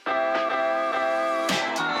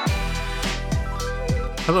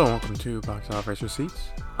Hello and welcome to Box Office Receipts.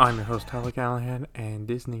 I'm your host Tyler Callahan, and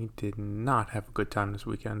Disney did not have a good time this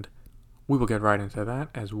weekend. We will get right into that,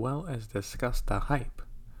 as well as discuss the hype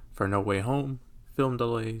for No Way Home, film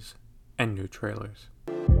delays, and new trailers.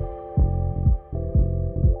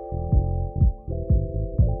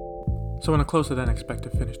 So in a closer than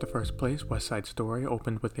expected finish to first place, West Side Story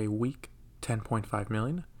opened with a weak $10.5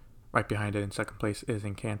 million. Right behind it in second place is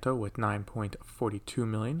Encanto with $9.42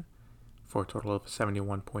 million. For a total of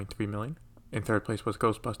 $71.3 million. In third place was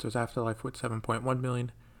Ghostbusters Afterlife with $7.1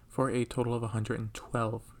 million for a total of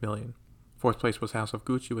 $112 million. Fourth place was House of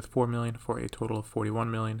Gucci with $4 million for a total of $41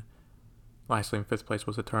 million. Lastly, in fifth place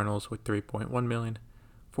was Eternals with $3.1 million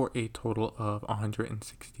for a total of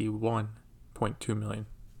 $161.2 million.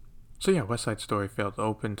 So yeah, West Side Story failed to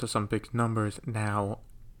open to some big numbers. Now,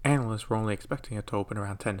 analysts were only expecting it to open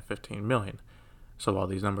around 10 to 15 million. So while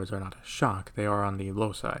these numbers are not a shock, they are on the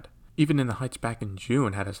low side. Even In the Heights back in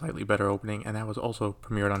June had a slightly better opening, and that was also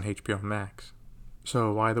premiered on HBO Max.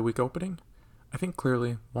 So why the weak opening? I think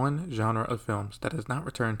clearly one genre of films that has not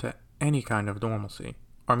returned to any kind of normalcy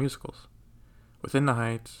are musicals. With In the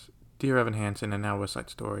Heights, Dear Evan Hansen, and now West Side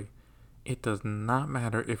Story, it does not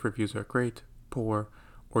matter if reviews are great, poor,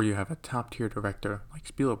 or you have a top-tier director like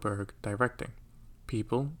Spielberg directing.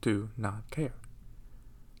 People do not care.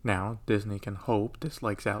 Now, Disney can hope this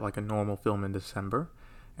likes out like a normal film in December,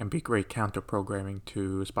 and be great counter-programming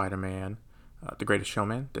to Spider-Man. The Greatest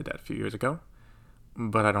Showman did that a few years ago,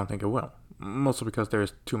 but I don't think it will, mostly because there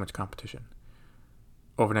is too much competition.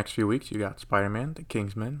 Over the next few weeks, you got Spider-Man, The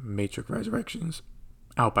Kingsman, Matrix Resurrections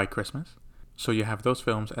out by Christmas, so you have those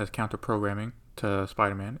films as counter-programming to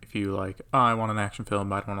Spider-Man. If you I want an action film,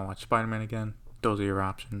 but I don't want to watch Spider-Man again, those are your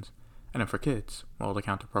options. And then for kids, well, the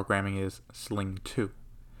counter-programming is Sling 2.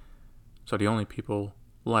 So the only people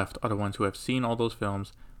left are the ones who have seen all those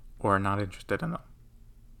films or are not interested in them.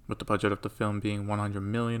 With the budget of the film being $100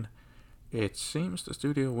 million, it seems the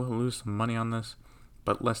studio will lose some money on this,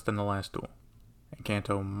 but less than The Last Duel.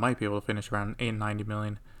 Encanto might be able to finish around $890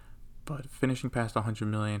 million, but finishing past $100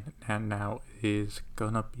 million and now is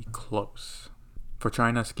gonna be close. For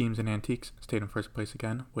China, Schemes and Antiques stayed in first place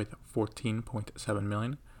again with $14.7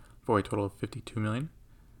 million for a total of $52 million.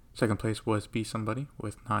 Second place was Be Somebody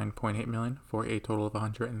with $9.8 million for a total of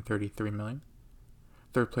 $133 million.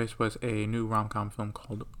 Third place was a new rom-com film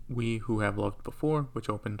called We Who Have Loved Before, which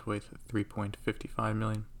opened with $3.55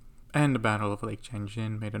 million. And The Battle of Lake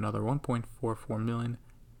Changjin made another $1.44 million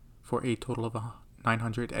for a total of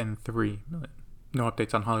 $903 million. No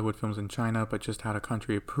updates on Hollywood films in China, but just how the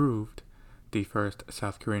country approved the first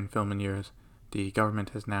South Korean film in years. The government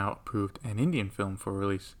has now approved an Indian film for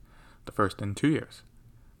release, the first in 2 years,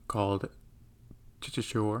 called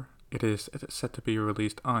Chichishore. It is set to be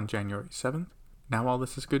released on January 7th. Now, while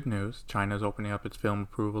this is good news, China is opening up its film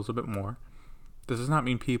approvals a bit more. This does not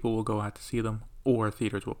mean people will go out to see them or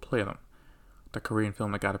theaters will play them. The Korean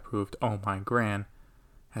film that got approved, Oh My Gran,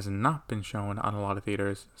 has not been shown on a lot of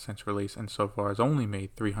theaters since release and so far has only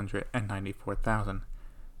made $394,000.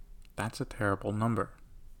 That's a terrible number.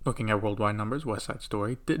 Looking at worldwide numbers, West Side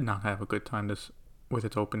Story did not have a good time with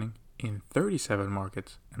its opening in 37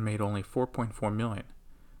 markets and made only $4.4 million.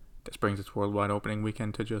 This brings its worldwide opening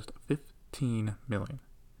weekend to just $15 million.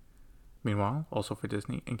 Meanwhile, also for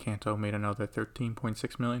Disney, Encanto made another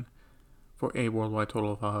 $13.6 million for a worldwide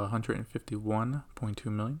total of $151.2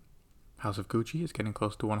 million. House of Gucci is getting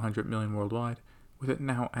close to $100 million worldwide, with it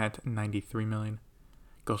now at $93 million.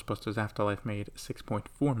 Ghostbusters Afterlife made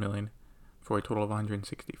 $6.4 million for a total of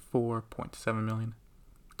 $164.7 million.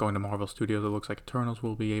 Going to Marvel Studios, it looks like Eternals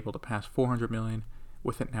will be able to pass $400 million,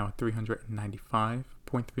 with it now at $395.3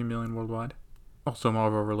 million worldwide. Also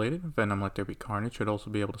Marvel related, Venom Let There Be Carnage should also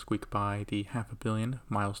be able to squeak by the $500 million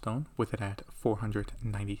milestone, with it at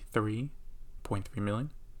 $493.3 million.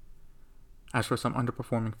 As for some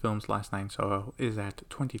underperforming films, Last Night in Soho is at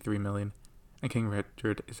 $23 million, and King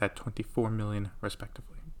Richard is at $24 million,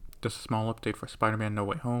 respectively. Just a small update for Spider-Man No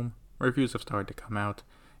Way Home. Reviews have started to come out,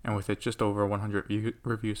 and with it just over 100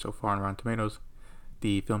 reviews so far on Rotten Tomatoes,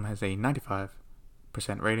 the film has a 95%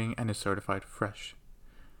 rating and is certified fresh.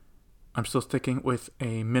 I'm still sticking with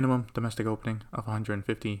a minimum domestic opening of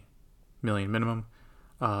 150 million minimum,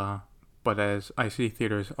 but as I see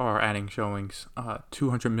theaters are adding showings,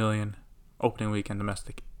 200 million opening weekend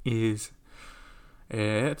domestic it's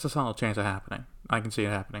a solid chance of happening. I can see it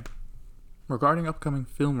happening. Regarding upcoming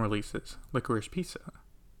film releases, Licorice Pizza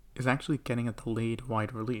is actually getting a delayed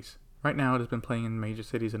wide release. Right now it has been playing in major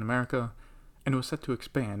cities in America, and it was set to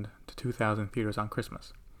expand to 2,000 theaters on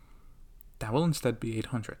Christmas. That will instead be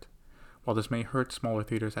 800. While this may hurt smaller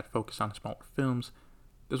theaters that focus on smaller films,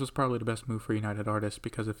 this was probably the best move for United Artists,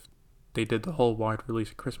 because if they did the whole wide release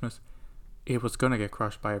at Christmas, it was gonna get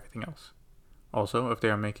crushed by everything else. Also, if they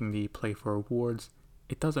are making the play for awards,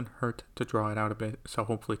 it doesn't hurt to draw it out a bit, so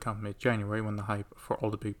hopefully come mid-January, when the hype for all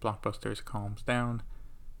the big blockbusters calms down,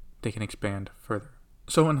 they can expand further.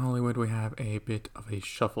 So in Hollywood, we have a bit of a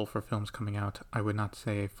shuffle for films coming out. I would not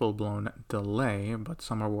say a full-blown delay, but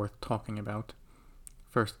some are worth talking about.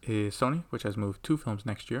 First is Sony, which has moved 2 films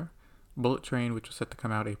next year. Bullet Train, which was set to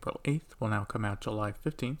come out April 8th, will now come out July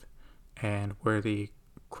 15th, and Where the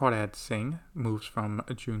Crawdads Sing moves from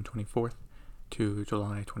June 24th to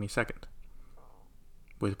July 22nd.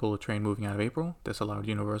 With Bullet Train moving out of April, this allowed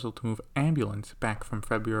Universal to move Ambulance back from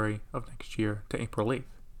February of next year to April 8th.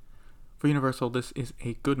 For Universal, this is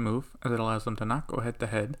a good move, as it allows them to not go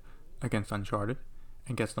head-to-head against Uncharted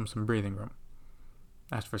and gets them some breathing room.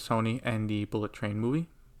 As for Sony and the Bullet Train movie,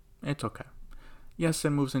 it's okay. Yes,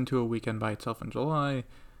 it moves into a weekend by itself in July,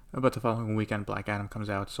 but the following weekend Black Adam comes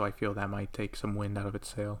out, so I feel that might take some wind out of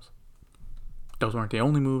its sails. Those weren't the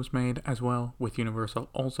only moves made as well, with Universal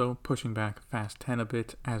also pushing back Fast 10 a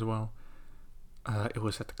bit as well. It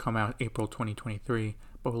was set to come out April 2023,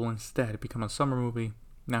 but will instead become a summer movie,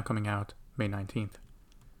 now coming out May 19th.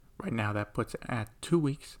 Right now that puts it at 2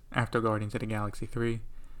 weeks after Guardians of the Galaxy 3,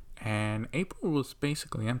 and April was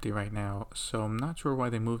basically empty right now, so I'm not sure why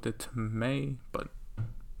they moved it to May, but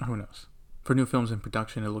who knows. For new films in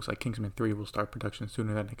production, it looks like Kingsman 3 will start production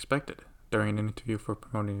sooner than expected. During an interview for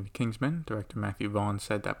promoting The Kingsman, director Matthew Vaughn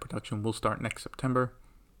said that production will start next September,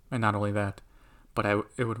 and not only that, but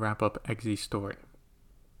it would wrap up Eggsy's story.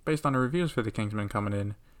 Based on the reviews for The Kingsman coming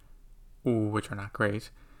in, which are not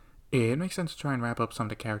great, it makes sense to try and wrap up some of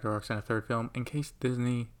the character arcs in a third film in case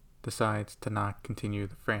Disney decides to not continue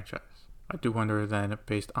the franchise. I do wonder then,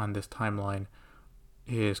 based on this timeline,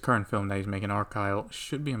 his current film that he's making, Argyle,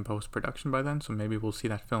 should be in post-production by then, so maybe we'll see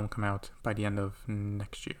that film come out by the end of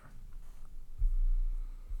next year.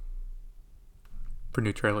 For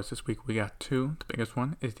new trailers this week, we got 2. The biggest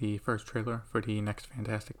one is the first trailer for the next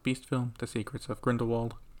Fantastic Beast film, The Secrets of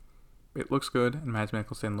Grindelwald. It looks good, and Mads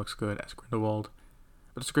Mikkelsen looks good as Grindelwald,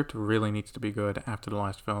 but the script really needs to be good after the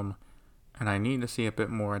last film, and I need to see a bit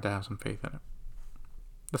more to have some faith in it.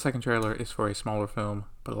 The second trailer is for a smaller film,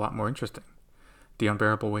 but a lot more interesting. The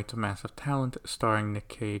Unbearable Weight of Massive Talent, starring Nick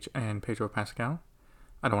Cage and Pedro Pascal.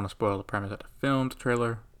 I don't want to spoil the premise of the film. The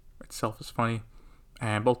trailer itself is funny,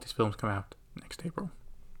 and both these films come out next April.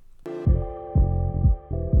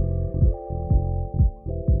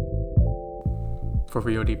 For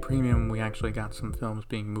VOD Premium, we actually got some films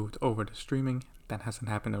being moved over to streaming. That hasn't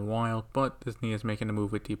happened in a while, but Disney is making a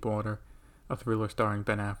move with Deepwater, a thriller starring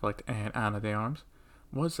Ben Affleck and Ana de Armas.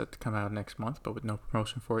 Was set to come out next month, but with no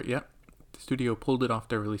promotion for it yet. The studio pulled it off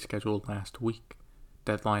their release schedule last week.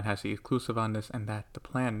 Deadline has the exclusive on this, and that the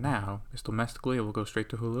plan now is domestically it will go straight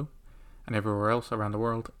to Hulu, and everywhere else around the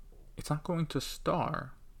world, it's not going to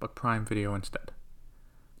Star, but Prime Video instead.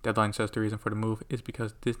 Deadline says the reason for the move is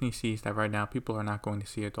because Disney sees that right now people are not going to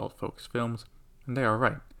see adult-focused films, and they are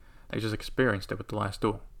right. They just experienced it with The Last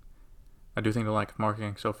Duel. I do think the lack of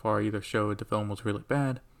marketing so far either showed the film was really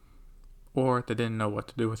bad, or they didn't know what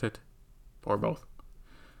to do with it, or both.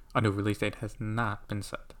 A new release date has not been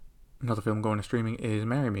set. Another film going to streaming is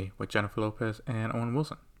Marry Me with Jennifer Lopez and Owen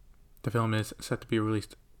Wilson. The film is set to be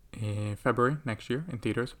released in February next year in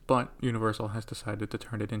theaters, but Universal has decided to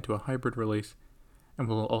turn it into a hybrid release and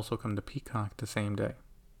will also come to Peacock the same day.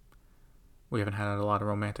 We haven't had a lot of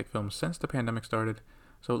romantic films since the pandemic started,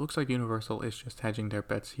 so it looks like Universal is just hedging their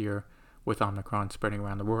bets here with Omicron spreading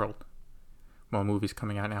around the world. While movies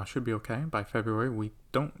coming out now should be okay, by February we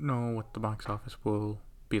don't know what the box office will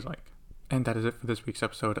be like. And that is it for this week's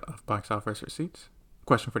episode of Box Office Receipts.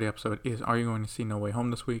 Question for the episode is, are you going to see No Way Home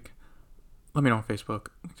this week? Let me know on Facebook.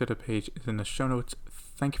 Link to the page is in the show notes.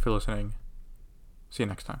 Thank you for listening. See you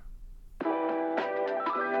next time.